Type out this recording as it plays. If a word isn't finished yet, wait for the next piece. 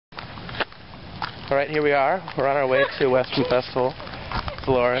Alright, here we are. We're on our way to Western Festival. It's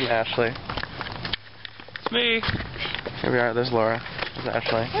Laura and Ashley. It's me. Here we are. There's Laura. There's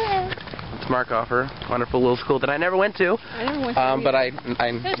Ashley. Hello. It's Markhofer, wonderful little school that I never went to. I never went to but I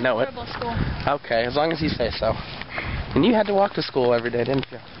know it. School. Okay, as long as you say so. And you had to walk to school every day, didn't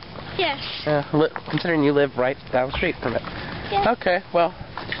you? Yes. Considering you live right down the street from it. Yes. Okay, well,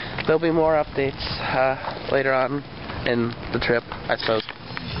 there'll be more updates later on in the trip, I suppose.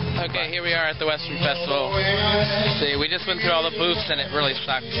 Okay, here we are at the Western Festival. See, we just went through all the booths and it really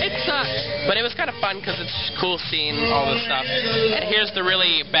sucked. It sucked. But it was kind of fun because it's cool seeing all this stuff. And here's the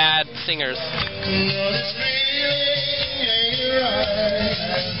really bad singers.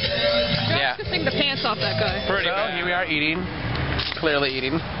 Yeah. To sing the pants off that guy. Pretty bad. Here we are eating. Clearly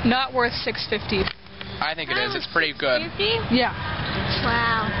eating. Not worth $6.50. I think it is. It's pretty good. Yeah.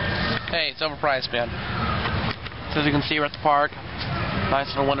 Wow. Hey, it's overpriced, man. So as you can see, we're at the park.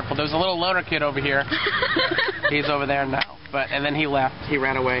 Nice and wonderful. There's a little loner kid over here. He's over there now. And then he left. He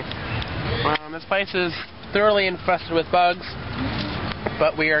ran away. This place is thoroughly infested with bugs.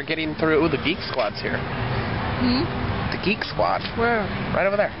 But we are getting through. Ooh, the Geek Squad's here. Hmm? The Geek Squad. Where? Right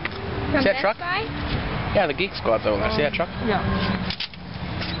over there. From See that truck? Guy? Yeah, the Geek Squad's over there. See that truck? Yeah.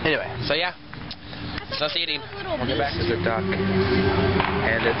 Anyway, so yeah. It's us eating. We'll get back to the duck.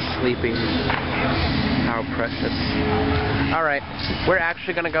 And it's sleeping. How precious. Alright, we're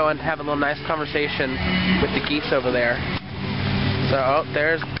actually going to go and have a little nice conversation with the geese over there. So, oh,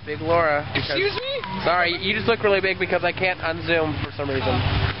 there's Big Laura. Excuse me? Sorry, you just look really big because I can't unzoom for some reason.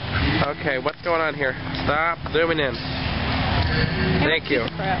 Okay, what's going on here? Stop zooming in. Thank you.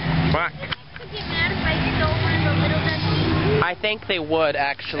 Fuck. I think they would,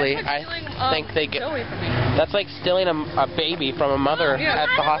 actually. I think they get... That's like stealing a baby from a mother at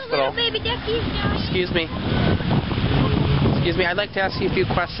the hospital. Excuse me. Excuse me, I'd like to ask you a few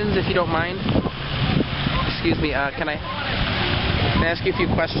questions, if you don't mind. Excuse me, can I ask you a few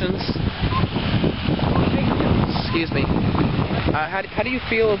questions? Excuse me. How do you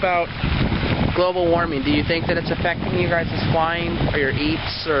feel about global warming? Do you think that it's affecting you guys' flying, or your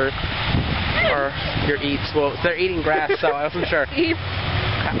eats, or your eats? Well, they're eating grass, so I wasn't sure.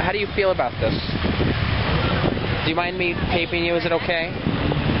 How do you feel about this? Do you mind me taping you? Is it okay?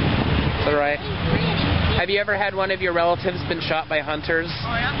 Is that right? Have you ever had one of your relatives been shot by hunters?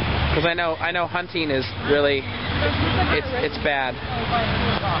 Oh, yeah. Because I know hunting is really, it's bad.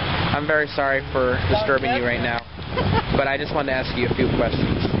 I'm very sorry for disturbing you right now, but I just wanted to ask you a few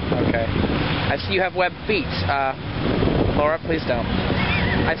questions. Okay. I see you have webbed feet. Laura, please don't.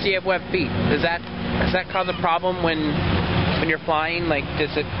 I see you have webbed feet. Does that cause a problem when you're flying? Like,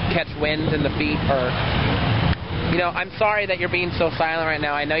 does it catch wind in the feet, or? You know, I'm sorry that you're being so silent right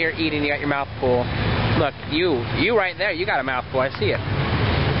now. I know you're eating. You got your mouth full. Look, you right there. You got a mouthful. I see it.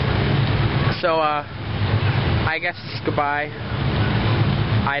 So, I guess it's goodbye.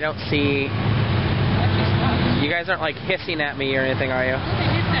 I don't see... You guys aren't, like, hissing at me or anything, are you?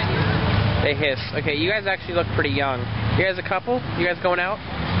 They hiss. Okay, you guys actually look pretty young. You guys a couple? You guys going out?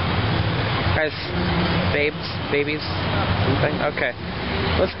 You guys, babies, something? Okay.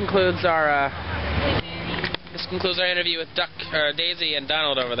 This concludes our interview with Daisy and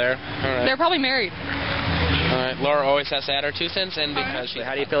Donald over there. All right. They're probably married. Alright, Laura always has to add her 2 cents in because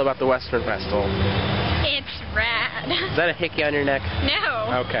How do you feel about the Western Festival? It's rad. Is that a hickey on your neck?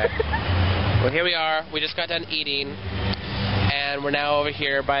 No. Okay. Well, here we are. We just got done eating, and we're now over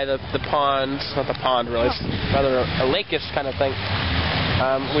here by the pond. Not the pond, really. It's rather a lake-ish kind of thing.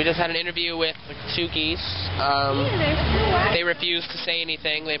 We just had an interview with 2 geese. They refused to say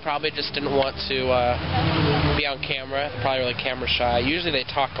anything. They probably just didn't want to be on camera. They're probably really camera shy. Usually they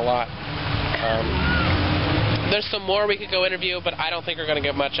talk a lot. There's some more we could go interview, but I don't think we're going to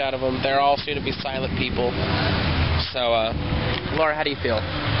get much out of them. They're all soon to be silent people. So, Laura, how do you feel?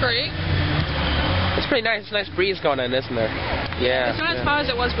 Great. It's pretty nice. It's a nice breeze going on, isn't there? Yeah. It's not as hot as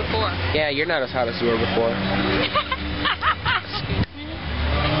it was before. Yeah, you're not as hot as you were before.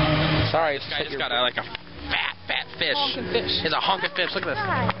 Sorry, this guy just got like a fat fish. Honking fish. It's a honking fish. Look at this.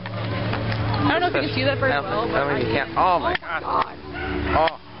 I don't know if you can see that very well. I mean, you can't. Oh my God.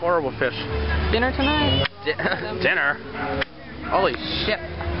 Oh, horrible fish. Dinner tonight. Dinner? Holy shit.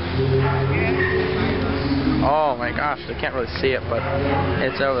 Oh my gosh, I can't really see it, but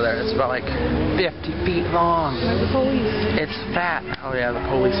it's over there. It's about like 50 feet long. There's the police. It's fat. Oh yeah, the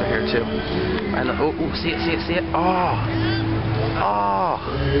police are here too. I know. Oh, see it. Oh.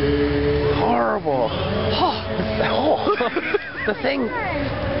 Horrible. Oh. The things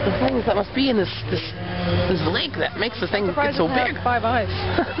that must be in this lake that makes the thing get so big. 5 eyes.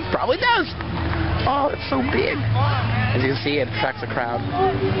 Probably does. Oh, it's so big. As you can see, it attracts a crowd.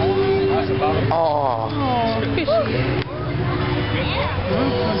 Oh. Fishy.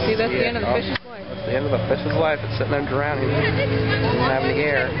 See, that's the end of the fish's life. That's the end of the fish's life. It's sitting there drowning. Doesn't have any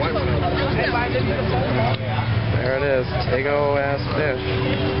air. There it is. Tego-ass fish.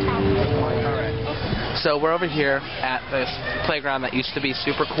 So we're over here at this playground that used to be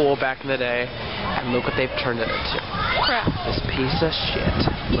super cool back in the day, and look what they've turned it into. Crap. This piece of shit,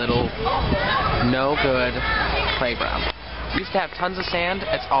 little, no good playground. Used to have tons of sand,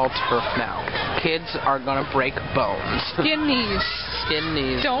 it's all turf now. Kids are gonna break bones. Skin knees. Skin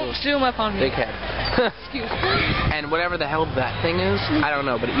knees. Don't zoom up on me. Big head. Excuse me. And whatever the hell that thing is, I don't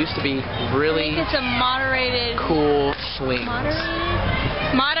know, but it used to be really It's a moderated. cool swings.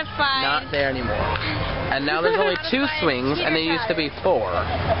 Modified. Not there anymore. And now there's only 2 swings, and there used to be 4.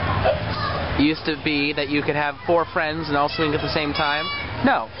 It used to be that you could have 4 friends and all swing at the same time.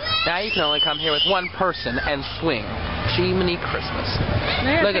 No. Now you can only come here with 1 person and swing. Jiminy Christmas.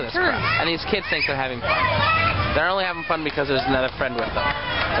 Man, Look at this crap. And these kids think they're having fun. They're only having fun because there's another friend with them.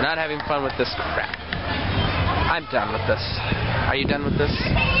 They're not having fun with this crap. I'm done with this. Are you done with this?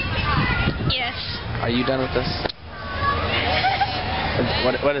 Yes. Are you done with this?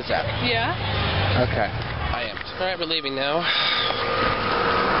 What is that? Yeah? Okay. I am. Alright, we're leaving now.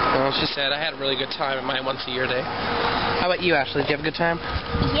 Well, she said I had a really good time at my once-a-year day. How about you, Ashley? Did you have a good time?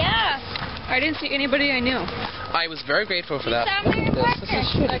 Yeah. I didn't see anybody I knew. I was very grateful for that.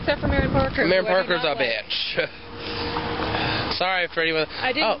 Except for Mary Parker. Mary who I did Parker's not a like. bitch. Sorry for anyone.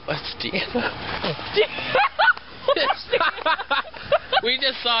 I didn't. Oh, it's Deanna. We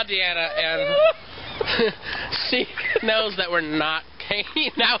just saw Deanna, and she knows that we're not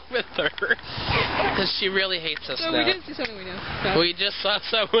hanging out with her because she really hates us So now. we didn't see someone we knew. No. We just saw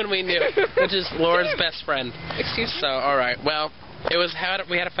someone we knew, which is Laura's best friend. Excuse me? So, all right. Well, we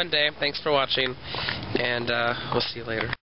had a fun day. Thanks for watching, and we'll see you later.